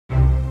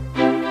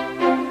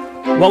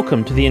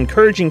Welcome to the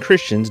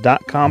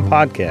EncouragingChristians.com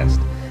podcast.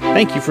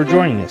 Thank you for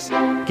joining us.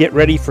 Get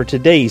ready for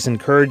today's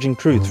encouraging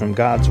truth from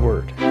God's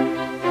Word.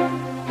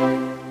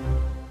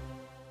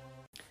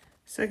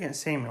 2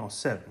 Samuel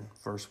 7,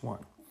 verse 1.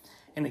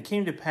 And it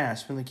came to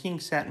pass, when the king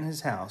sat in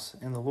his house,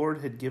 and the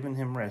Lord had given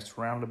him rest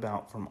round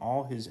about from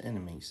all his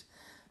enemies,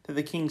 that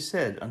the king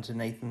said unto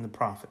Nathan the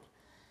prophet,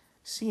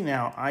 See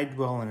now, I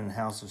dwell in an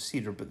house of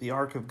cedar, but the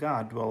ark of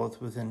God dwelleth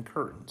within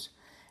curtains.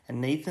 And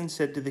Nathan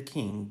said to the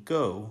king,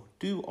 Go,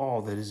 do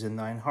all that is in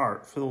thine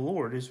heart, for the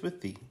Lord is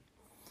with thee.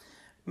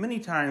 Many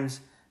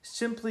times,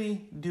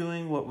 simply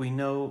doing what we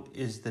know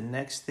is the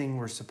next thing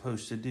we're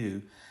supposed to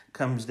do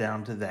comes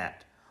down to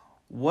that.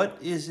 What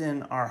is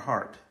in our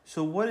heart?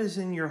 So what is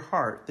in your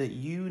heart that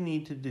you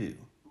need to do?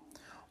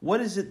 What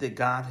is it that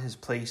God has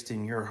placed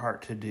in your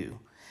heart to do?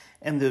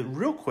 And the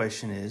real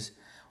question is,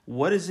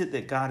 what is it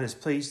that God has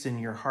placed in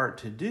your heart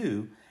to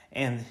do?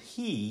 And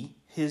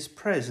His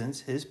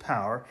presence, His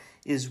power,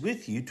 is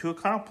with you to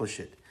accomplish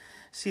it.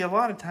 See, a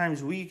lot of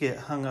times we get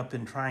hung up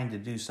in trying to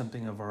do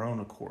something of our own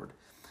accord.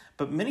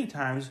 But many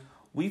times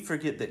we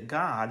forget that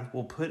God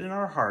will put in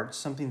our hearts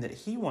something that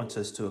He wants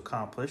us to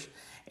accomplish,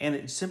 and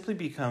it simply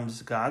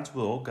becomes God's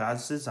will,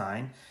 God's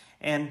design,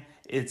 and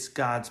it's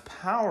God's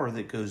power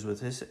that goes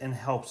with us and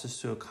helps us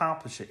to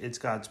accomplish it. It's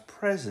God's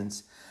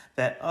presence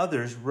that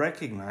others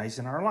recognize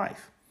in our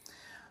life.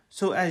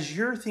 So as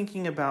you're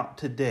thinking about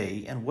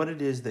today and what it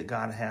is that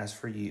God has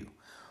for you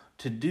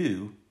to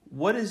do,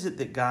 what is it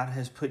that God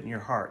has put in your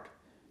heart?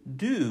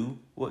 Do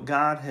what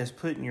God has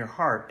put in your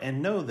heart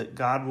and know that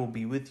God will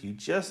be with you,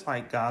 just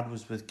like God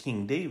was with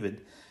King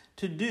David,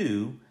 to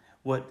do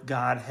what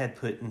God had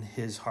put in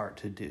his heart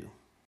to do.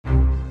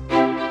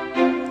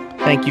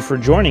 Thank you for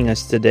joining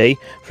us today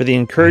for the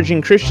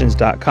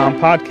EncouragingChristians.com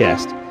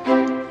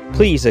podcast.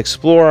 Please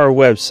explore our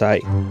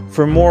website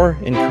for more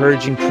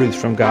encouraging truths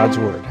from God's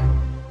Word.